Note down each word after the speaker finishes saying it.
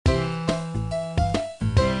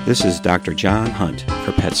This is Dr. John Hunt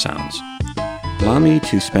for Pet Sounds. Allow me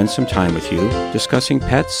to spend some time with you discussing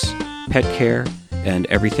pets, pet care, and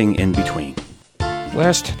everything in between.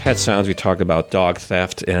 Last Pet Sounds we talked about dog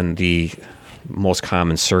theft and the most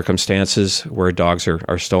common circumstances where dogs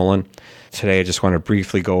are stolen. Today I just want to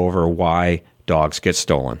briefly go over why dogs get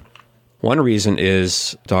stolen. One reason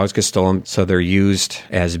is dogs get stolen so they're used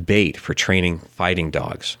as bait for training fighting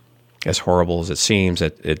dogs. As horrible as it seems,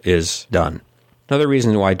 it is done. Another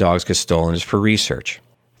reason why dogs get stolen is for research.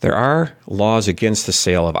 There are laws against the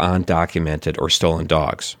sale of undocumented or stolen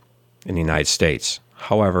dogs in the United States.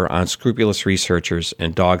 However, unscrupulous researchers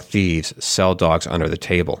and dog thieves sell dogs under the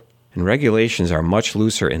table. And regulations are much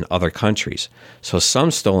looser in other countries, so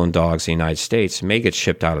some stolen dogs in the United States may get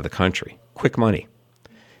shipped out of the country. Quick money.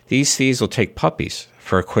 These thieves will take puppies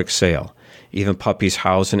for a quick sale. Even puppies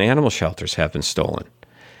housed in animal shelters have been stolen.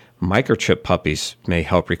 Microchip puppies may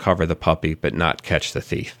help recover the puppy but not catch the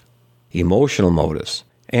thief. Emotional motives.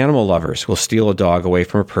 Animal lovers will steal a dog away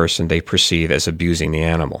from a person they perceive as abusing the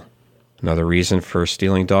animal. Another reason for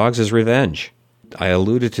stealing dogs is revenge. I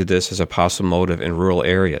alluded to this as a possible motive in rural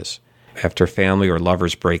areas. After family or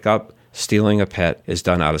lovers break up, stealing a pet is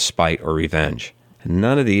done out of spite or revenge.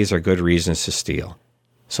 None of these are good reasons to steal.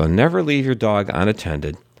 So never leave your dog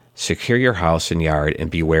unattended, secure your house and yard,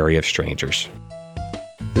 and be wary of strangers.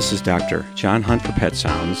 This is Dr. John Hunt for Pet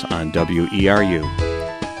Sounds on WERU.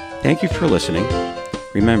 Thank you for listening.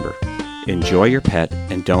 Remember, enjoy your pet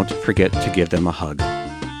and don't forget to give them a hug.